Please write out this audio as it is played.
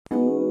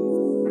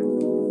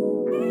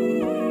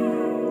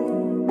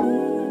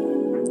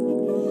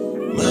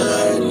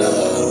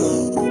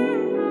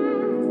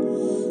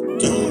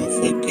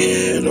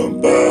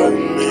about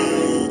me.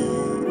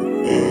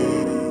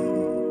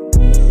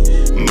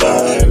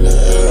 My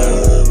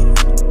love,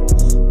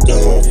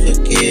 don't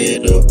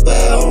forget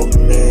about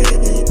me.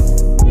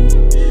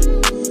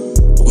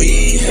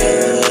 We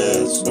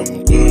had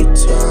some good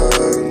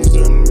times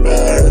and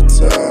bad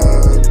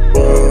times,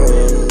 but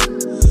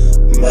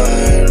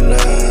my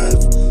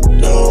life,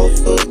 don't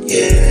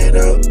forget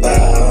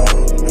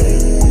about me.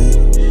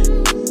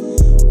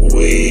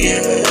 We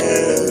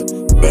had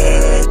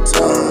bad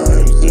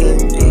times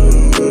and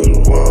good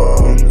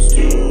ones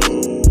too.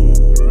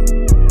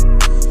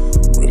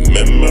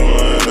 Remember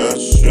when I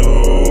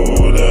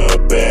showed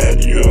up at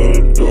your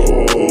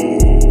door?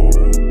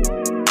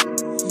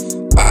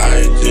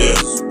 I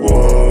just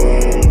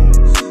want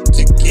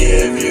to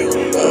give you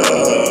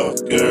love,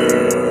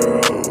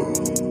 girl.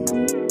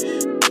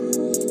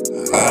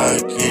 I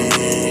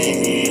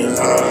can't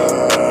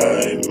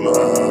hide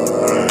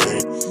my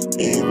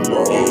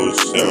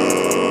emotions,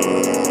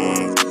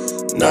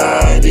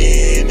 not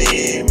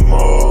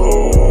anymore.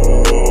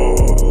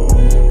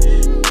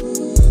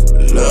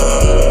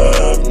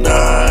 Love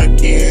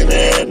knocking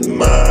at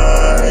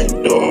my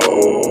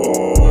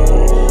door.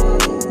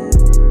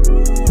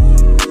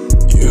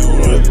 You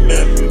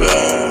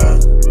remember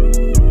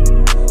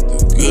the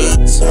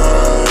good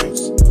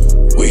times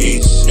we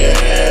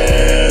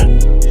shared?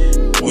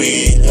 We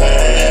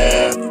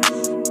have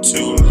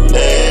to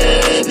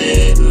let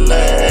it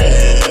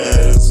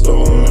last,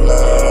 oh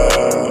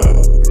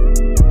love.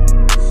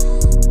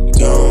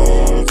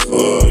 Don't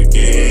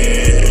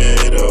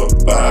forget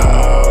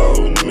about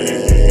me.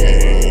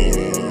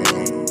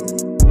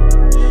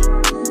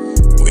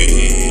 We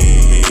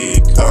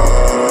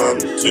come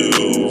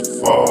too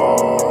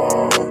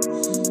far.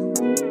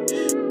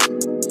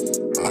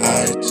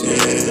 I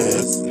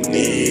just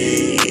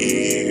need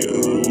you.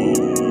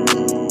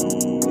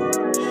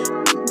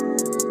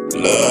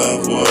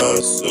 Love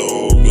was so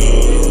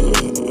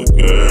good,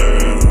 girl.